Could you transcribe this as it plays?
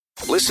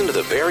Listen to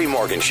The Barry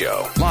Morgan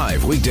Show,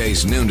 live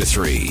weekdays noon to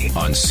 3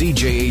 on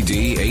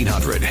CJAD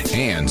 800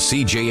 and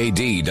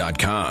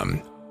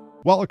CJAD.com.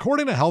 Well,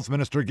 according to Health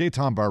Minister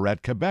Gaetan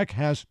Barrette, Quebec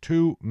has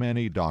too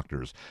many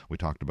doctors. We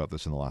talked about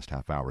this in the last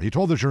half hour. He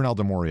told the Journal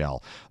de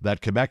Montréal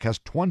that Quebec has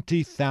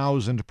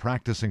 20,000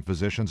 practicing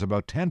physicians,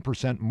 about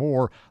 10%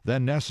 more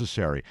than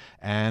necessary.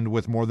 And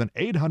with more than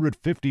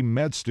 850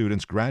 med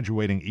students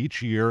graduating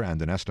each year and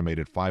an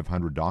estimated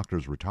 500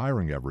 doctors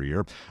retiring every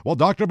year, well,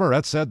 Dr.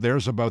 Barrette said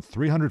there's about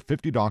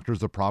 350 doctors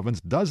the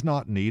province does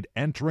not need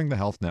entering the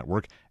health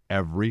network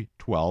every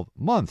 12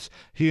 months.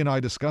 He and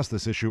I discussed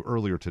this issue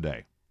earlier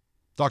today.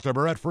 Dr.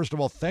 Barrette, first of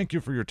all, thank you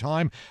for your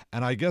time,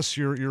 and I guess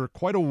you're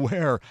quite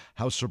aware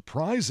how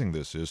surprising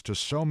this is to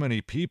so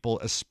many people,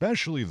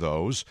 especially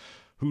those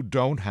who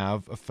don't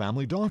have a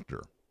family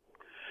doctor.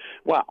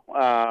 Well,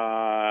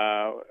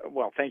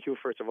 thank you,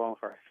 first of all,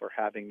 for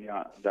having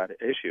that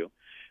issue.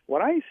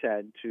 What I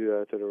said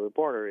to the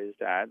reporter is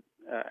that,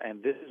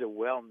 and this is a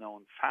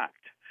well-known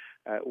fact,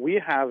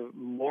 we have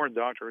more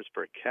doctors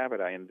per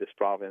capita in this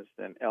province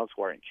than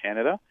elsewhere in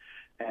Canada,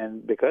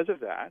 and because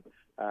of that,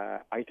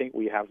 I think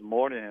we have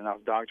more than enough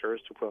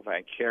doctors to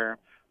provide care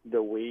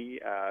the way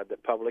the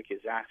public is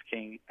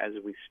asking as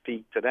we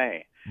speak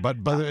today. But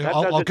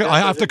I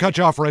have to cut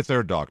you off right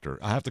there, doctor.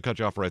 I have to cut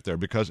you off right there,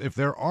 because if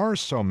there are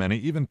so many,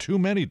 even too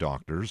many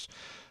doctors,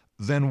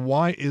 then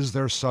why is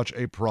there such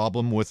a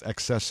problem with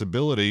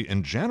accessibility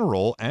in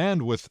general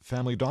and with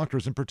family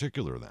doctors in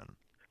particular then?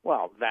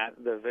 Well,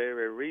 the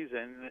very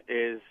reason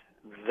is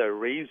the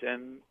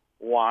reason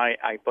why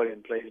I put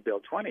in place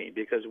Bill 20,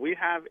 because we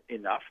have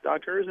enough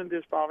doctors in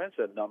this province.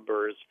 The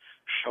numbers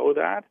show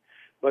that,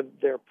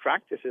 but their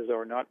practices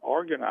are not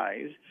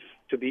organized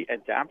to be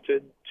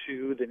adapted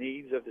to the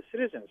needs of the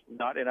citizens.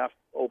 Not enough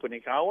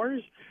opening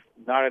hours,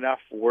 not enough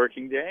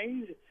working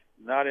days,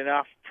 not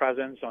enough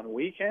presence on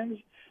weekends.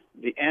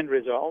 The end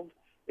result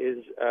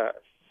is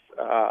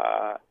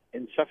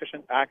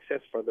insufficient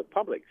access for the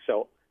public.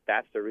 So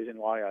that's the reason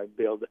why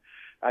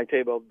I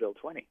tabled Bill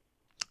 20.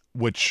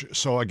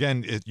 So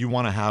again, you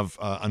want to have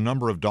a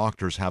number of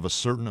doctors have a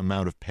certain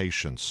amount of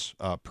patients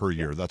per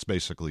year. That's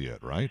basically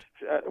it, right?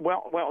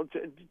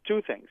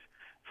 Two things.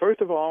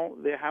 First of all,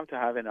 they have to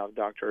have enough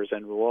doctors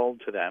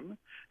enrolled to them.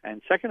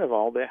 And second of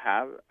all, they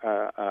have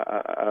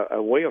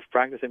a way of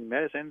practicing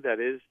medicine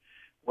that is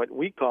what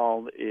we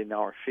call in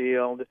our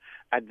field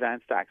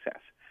advanced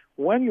access.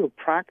 When you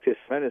practice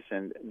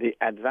medicine the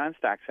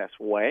advanced access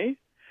way,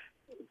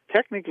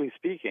 technically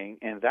speaking,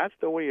 and that's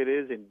the way it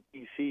is in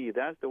BC,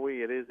 that's the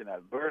way it is in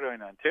Alberta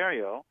and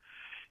Ontario,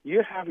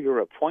 you have your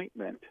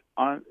appointment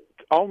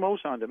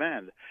almost on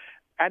demand.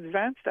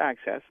 Advanced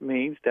access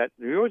means that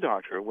your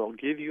doctor will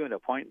give you an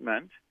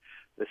appointment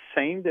the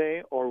same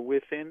day or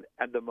within,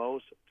 at the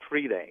most,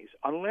 3 days,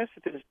 unless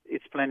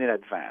it's planned in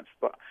advance.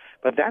 But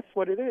that's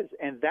what it is,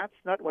 and that's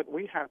not what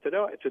we have to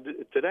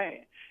do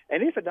today.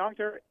 And if a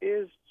doctor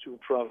is to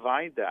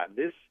provide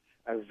this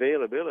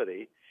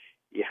availability,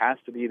 he has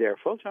to be there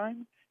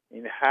full-time,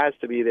 it has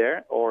to be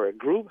there, or a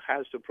group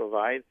has to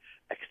provide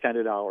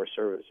extended hour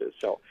services.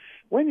 So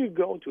when you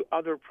go to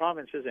other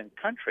provinces and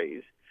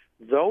countries,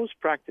 those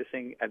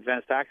practicing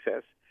advanced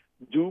access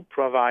do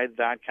provide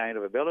that kind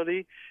of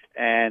ability,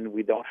 and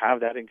we don't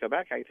have that in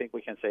Quebec. I think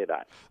we can say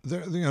that.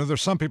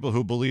 There's some people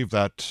who believe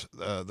that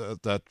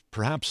that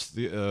perhaps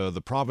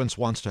the province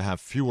wants to have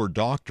fewer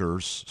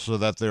doctors so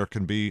that there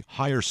can be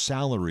higher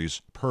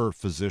salaries per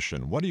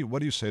physician. What do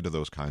you say to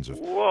those kinds of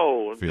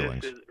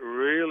feelings? This is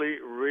really,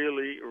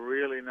 really,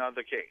 really not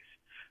the case.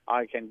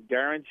 I can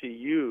guarantee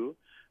you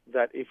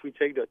that if we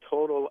take the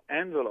total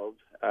envelope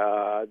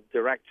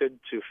directed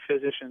to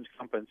physicians'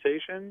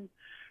 compensation,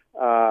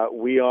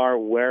 we are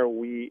where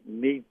we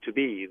need to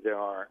be. There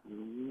are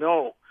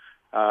no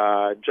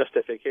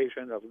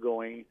justification of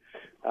going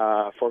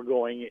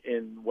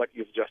in what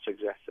you've just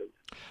suggested.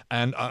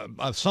 And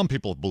some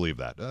people believe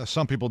that.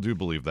 Some people do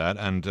believe that.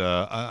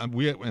 And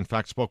we, in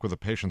fact, spoke with a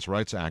patients'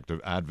 rights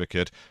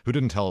advocate who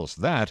didn't tell us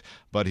that,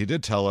 but he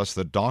did tell us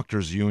that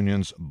doctors'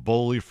 unions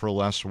bully for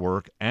less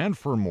work and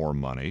for more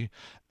money,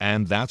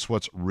 and that's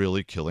what's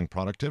really killing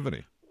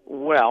productivity.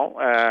 Well,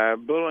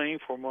 bullying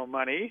for more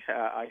money,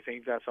 I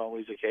think that's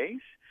always the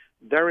case.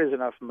 There is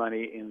enough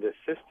money in the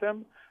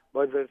system,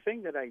 but the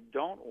thing that I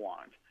don't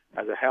want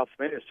as a health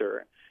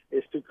minister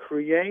is to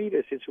create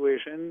a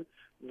situation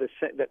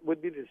that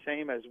would be the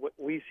same as what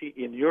we see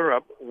in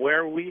Europe,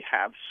 where we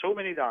have so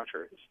many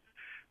doctors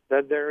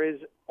that there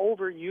is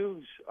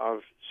overuse of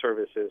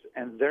services,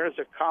 and there's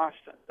a cost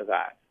to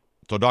that.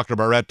 So, Dr.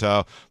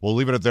 Barrette, we'll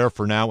leave it there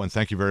for now, and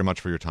thank you very much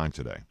for your time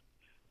today.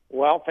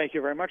 Well, thank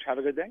you very much. Have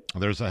a good day.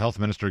 There's a Health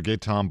Minister,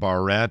 Gaetan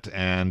Barrette,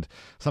 and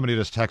somebody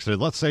just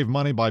texted, let's save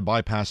money by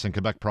bypassing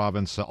Quebec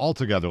province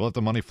altogether. Let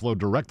the money flow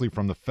directly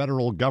from the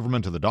federal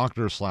government to the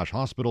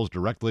doctors/hospitals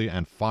directly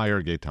and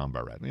fire Gaetan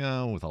Barrette.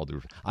 With all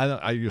due,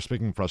 you're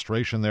speaking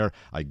frustration there.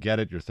 I get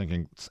it. You're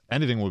thinking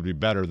anything would be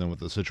better than with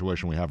the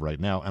situation we have right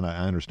now, and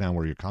I understand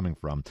where you're coming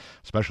from,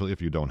 especially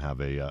if you don't have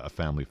a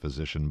family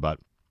physician. But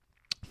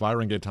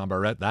Firing Gaetan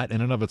Barrette, that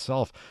in and of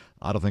itself,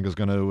 I don't think is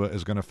going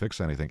to fix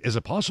anything. Is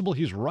it possible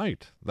he's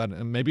right? That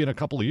maybe in a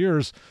couple of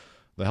years,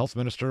 the health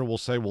minister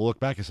will look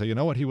back and say, you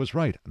know what, he was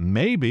right.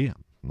 Maybe.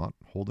 I'm not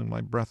holding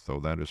my breath, though,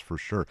 that is for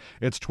sure.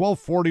 It's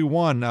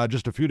 12:41,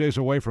 just a few days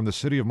away from the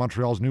City of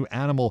Montreal's new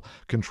animal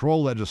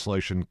control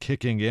legislation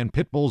kicking in,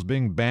 pit bulls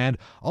being banned,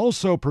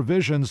 also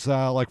provisions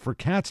like for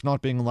cats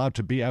not being allowed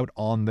to be out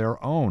on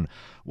their own.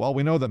 Well,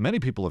 we know that many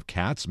people have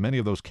cats. Many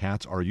of those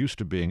cats are used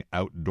to being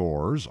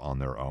outdoors on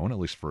their own, at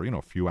least for,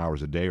 a few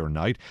hours a day or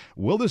night.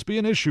 Will this be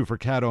an issue for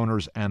cat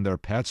owners and their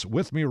pets?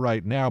 With me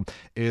right now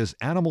is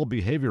animal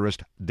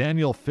behaviorist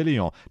Daniel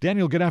Filion.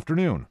 Daniel, good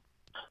afternoon.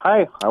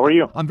 Hi, how are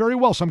you? I'm very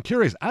well. So I'm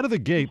curious, out of the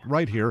gate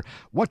right here,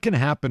 what can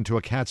happen to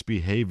a cat's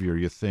behavior,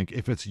 you think,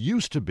 if it's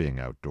used to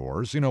being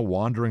outdoors,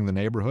 wandering the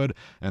neighborhood,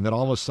 and then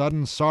all of a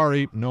sudden,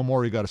 sorry, no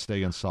more, you got to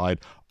stay inside,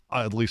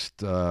 at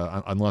least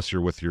unless you're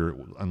with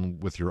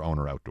your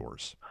owner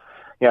outdoors?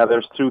 Yeah,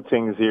 there's two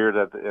things here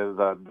that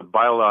the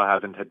bylaw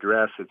hasn't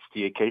addressed. It's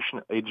the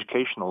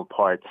educational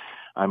part.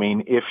 I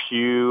mean, if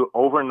you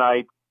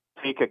overnight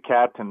take a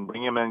cat and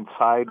bring him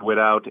inside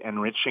without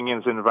enriching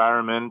his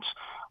environment,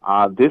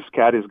 this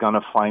cat is going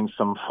to find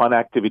some fun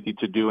activity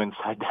to do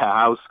inside the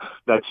house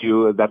that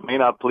may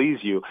not please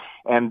you,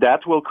 and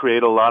that will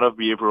create a lot of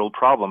behavioral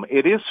problem.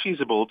 It is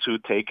feasible to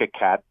take a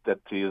cat that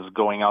is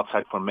going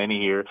outside for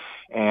many years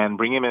and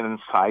bring him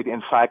inside.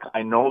 In fact,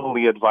 I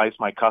normally advise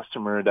my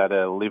customer that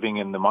are living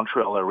in the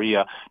Montreal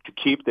area to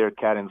keep their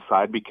cat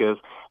inside, because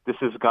this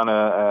is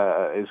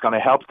gonna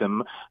help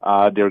them.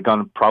 They're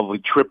gonna probably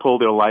triple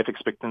their life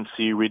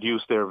expectancy,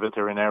 reduce their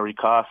veterinary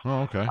costs.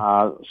 Oh, okay.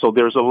 So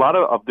there's a lot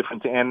of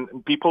different, and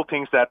people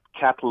think that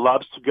cat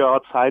loves to go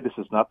outside. This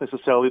is not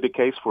necessarily the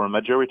case. For a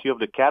majority of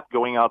the cat,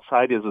 going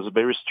outside is a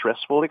very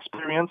stressful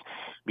experience,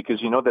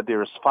 because you know that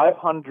there's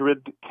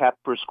 500 cat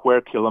per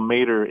square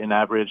kilometer in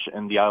average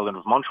in the island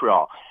of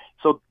Montreal.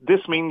 So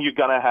this means you're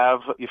going to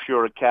have, if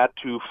you're a cat,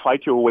 to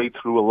fight your way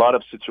through a lot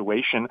of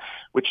situation,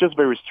 which is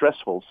very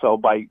stressful. So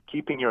by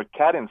keeping your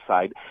cat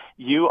inside,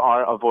 you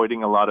are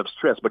avoiding a lot of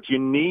stress. But you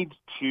need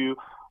to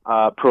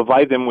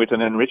provide them with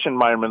an enriched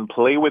environment,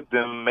 play with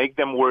them, make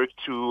them work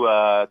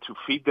to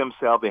feed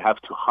themselves. They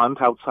have to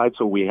hunt outside,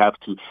 so we have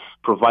to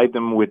provide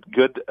them with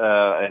good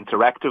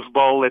interactive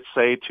ball, let's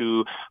say,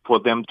 for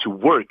them to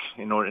work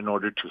in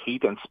order to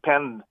eat and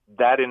spend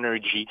that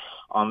energy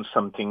on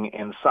something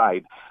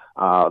inside.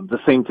 The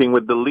same thing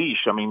with the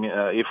leash. I mean,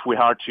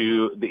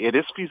 it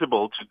is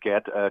feasible to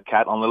get a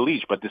cat on a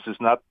leash, but this is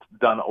not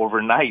done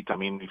overnight. I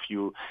mean,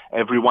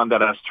 everyone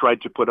that has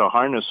tried to put a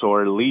harness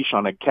or a leash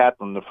on a cat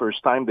on the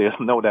first time, they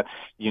know that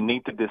you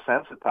need to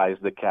desensitize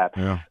the cat.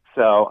 Yeah.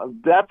 So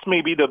that's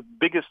maybe the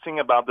biggest thing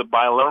about the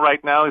bylaw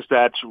right now, is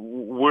that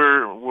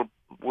we're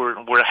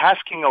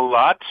asking a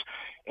lot,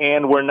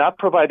 and we're not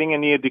providing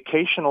any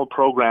educational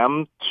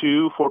program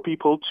for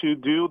people to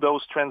do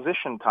those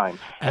transition time.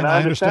 And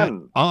I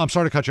understand. Oh, I'm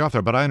sorry to cut you off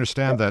there, but I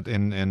understand that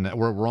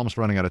we're almost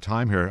running out of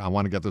time here. I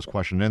want to get this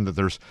question in, that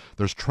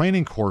there's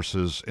training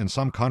courses in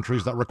some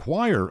countries that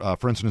require,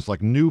 for instance,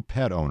 like new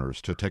pet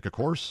owners to take a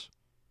course.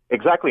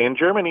 Exactly. In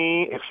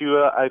Germany, if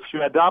you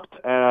adopt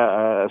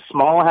a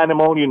small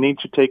animal, you need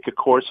to take a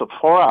course of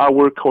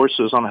 4-hour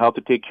courses on how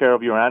to take care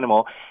of your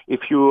animal.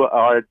 If you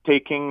are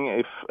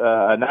taking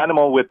an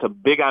animal with a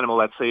big animal,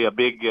 let's say a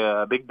big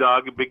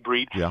dog, a big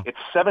breed, yeah, it's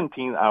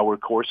 17-hour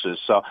courses.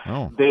 So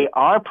they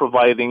are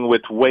providing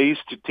with ways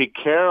to take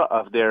care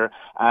of their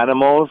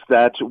animals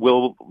that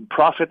will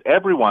profit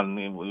everyone,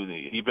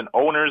 even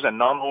owners and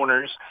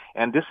non-owners.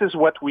 And this is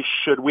what we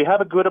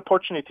have a good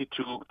opportunity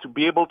to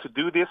be able to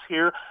do this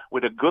here,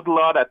 with a good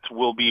law that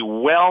will be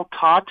well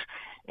taught.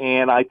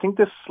 And I think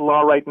this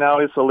law right now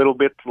is a little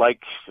bit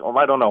like,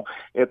 I don't know,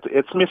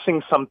 it's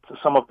missing some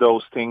of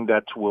those things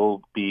that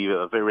will be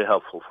very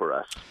helpful for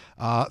us.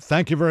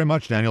 Thank you very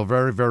much, Daniel.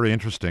 Very, very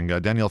interesting.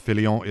 Daniel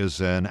Filion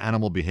is an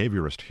animal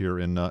behaviorist here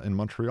in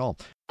Montreal.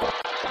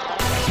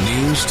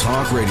 News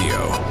Talk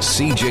Radio,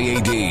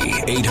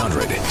 CJAD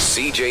 800,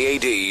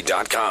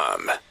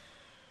 CJAD.com.